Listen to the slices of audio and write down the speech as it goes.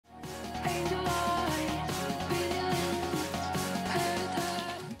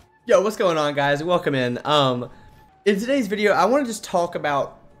Yo, what's going on, guys? Welcome in. In today's video, I want to just talk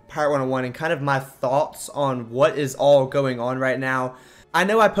about Pirate101 and kind of my thoughts on what is all going on right now. I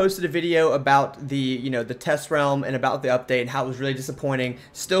know I posted a video about the test realm and about the update and how it was really disappointing.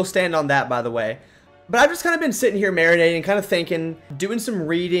 Still stand on that, by the way. But I've just kind of been sitting here marinating, kind of thinking, doing some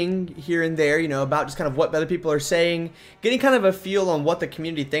reading here and there, about just kind of what other people are saying, getting kind of a feel on what the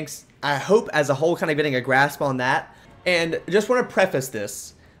community thinks. I hope as a whole, kind of getting a grasp on that. And just want to preface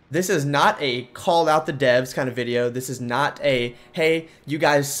this. This is not a call out the devs kind of video. This is not a, hey, you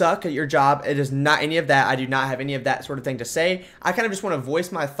guys suck at your job. It is not any of that. I do not have any of that sort of thing to say. I kind of just want to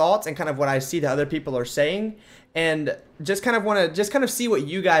voice my thoughts and kind of what I see that other people are saying. And just kind of want to just kind of see what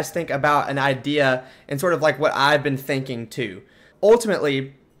you guys think about an idea and sort of like what I've been thinking too.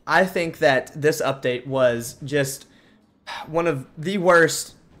 Ultimately, I think that this update was just one of the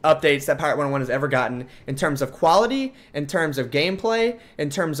worst updates that Pirate101 has ever gotten in terms of quality, in terms of gameplay, in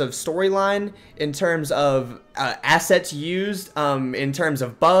terms of storyline, in terms of assets used, in terms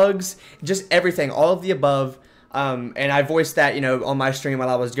of bugs, just everything, all of the above. And I voiced that, on my stream while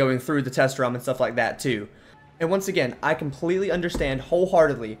I was going through the test realm and stuff like that too. And once again, I completely understand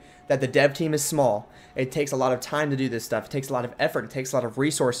wholeheartedly that the dev team is small. It takes a lot of time to do this stuff. It takes a lot of effort. It takes a lot of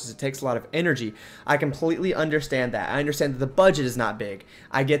resources. It takes a lot of energy. I completely understand that. I understand that the budget is not big.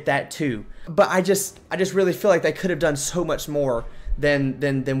 I get that too. But I just really feel like they could have done so much more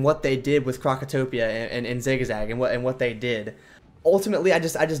than what they did with Crocotopia and Zigzag and what they did. Ultimately, I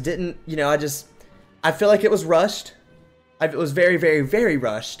just didn't, I feel like it was rushed. It was very, very, very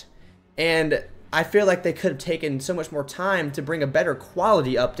rushed. And I feel like they could have taken so much more time to bring a better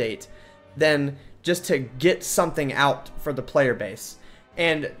quality update than just to get something out for the player base.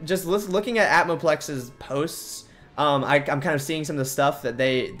 And just looking at Atmoplex's posts, I'm kind of seeing some of the stuff that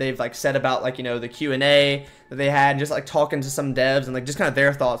they've like said about the Q&A that they had, and just like talking to some devs and like just kind of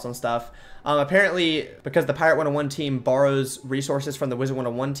their thoughts on stuff. Apparently, because the Pirate101 team borrows resources from the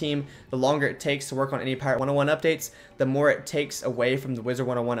Wizard101 team, the longer it takes to work on any Pirate101 updates, the more it takes away from the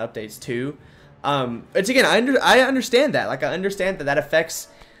Wizard101 updates too. It's again, I understand that. Like, I understand that affects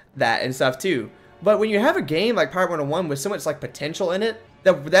that and stuff too. But when you have a game like Pirate101 with so much like potential in it,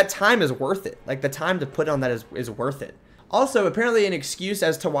 that time is worth it. Like, the time to put on that is worth it. Also, apparently an excuse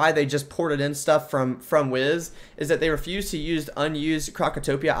as to why they just ported in stuff from Wiz is that they refused to use unused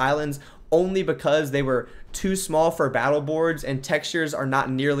Crocotopia islands only because they were too small for battle boards and textures are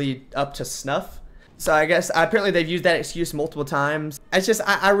not nearly up to snuff. So I guess apparently they've used that excuse multiple times. It's just,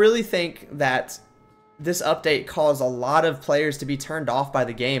 I really think that this update caused a lot of players to be turned off by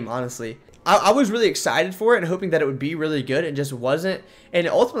the game, honestly. I was really excited for it and hoping that it would be really good. It just wasn't. And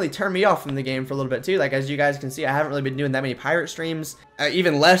it ultimately turned me off from the game for a little bit too. Like, as you guys can see, I haven't really been doing that many pirate streams,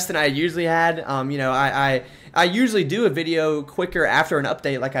 even less than I usually had. I usually do a video quicker after an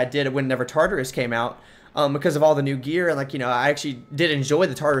update like I did when Never Tartarus came out. Because of all the new gear, and I actually did enjoy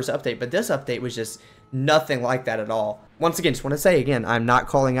the Tartarus update, but this update was just nothing like that at all. Once again, just want to say again, I'm not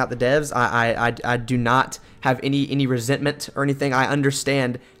calling out the devs. I do not have any resentment or anything. I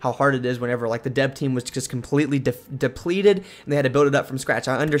understand how hard it is whenever like the dev team was just completely depleted and they had to build it up from scratch.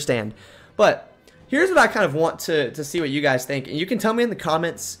 I understand, but here's what I kind of want to see what you guys think, and you can tell me in the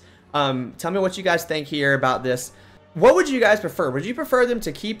comments. Tell me what you guys think here about this. What would you guys prefer? Would you prefer them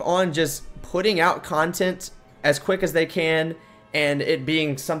to keep on just putting out content as quick as they can and it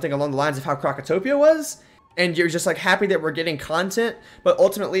being something along the lines of how Crocotopia was, and you're just like happy that we're getting content, but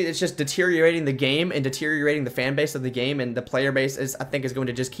ultimately it's just deteriorating the game and deteriorating the fan base of the game, and the player base I think is going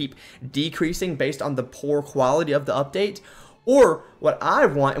to just keep decreasing based on the poor quality of the update? Or what I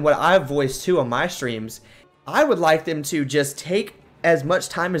want and what I've voiced too on my streams, I would like them to just take as much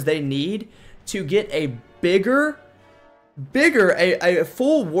time as they need to get a a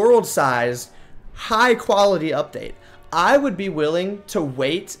full world size high quality update. I would be willing to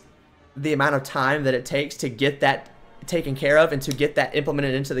wait the amount of time that it takes to get that taken care of and to get that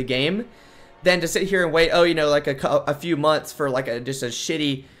implemented into the game than to sit here and wait, like a few months for like just a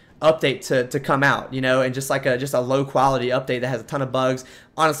shitty update to come out, and just like a low quality update that has a ton of bugs,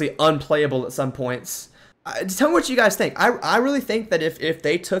 honestly unplayable at some points. Tell me what you guys think. I really think that if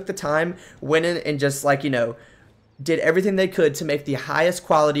they took the time, went in and just like, did everything they could to make the highest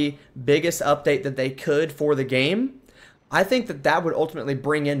quality, biggest update that they could for the game, I think that would ultimately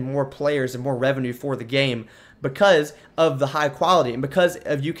bring in more players and more revenue for the game because of the high quality and because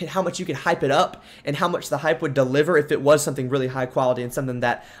of how much you could hype it up and how much the hype would deliver if it was something really high quality and something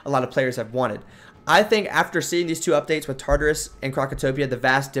that a lot of players have wanted. I think after seeing these two updates with Tartarus and Krokotopia, the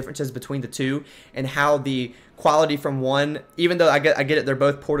vast differences between the two and how the quality from one, even though I get it, they're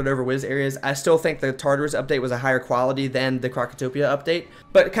both ported over Wiz areas, I still think the Tartarus update was a higher quality than the Krokotopia update.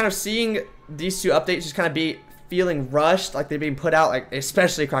 But kind of seeing these two updates just kind of be feeling rushed, like they're being put out, like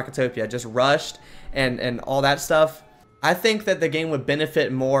especially Krokotopia, just rushed and all that stuff. I think that the game would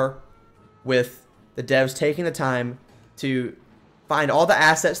benefit more with the devs taking the time to find all the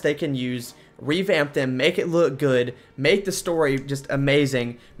assets they can use, revamp them, make it look good, make the story just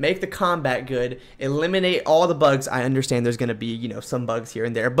amazing, make the combat good, eliminate all the bugs. I understand there's going to be, you know, some bugs here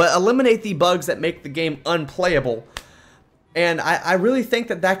and there, but eliminate the bugs that make the game unplayable. And I really think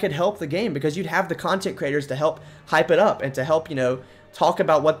that that could help the game, because you'd have the content creators to help hype it up and to help, you know, talk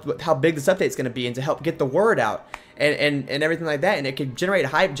about how big this update's going to be and to help get the word out and everything like that. And it could generate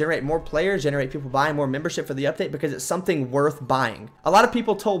hype, generate more players, generate people buying more membership for the update, because it's something worth buying. A lot of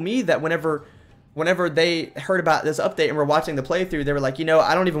people told me that whenever they heard about this update and were watching the playthrough, they were like, you know,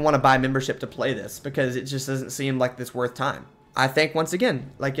 I don't even want to buy membership to play this because it just doesn't seem like this worth time. I think, once again,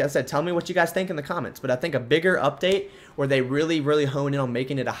 like I said, tell me what you guys think in the comments, but I think a bigger update where they really hone in on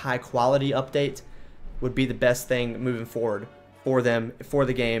making it a high quality update would be the best thing moving forward for them, for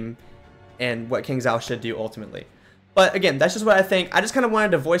the game, and what Kingsisle should do ultimately. But again, that's just what I think. I just kind of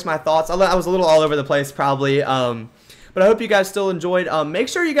wanted to voice my thoughts. I was a little all over the place probably, but I hope you guys still enjoyed. Make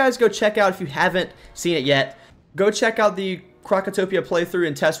sure you guys go check out, if you haven't seen it yet, go check out the Krokotopia playthrough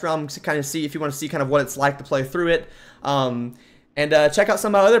and test realm to kind of see, if you want to see kind of what it's like to play through it. And check out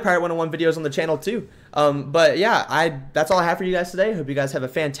some of my other Pirate101 videos on the channel too. But yeah, that's all I have for you guys today. Hope you guys have a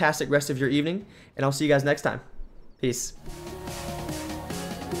fantastic rest of your evening, and I'll see you guys next time. Peace.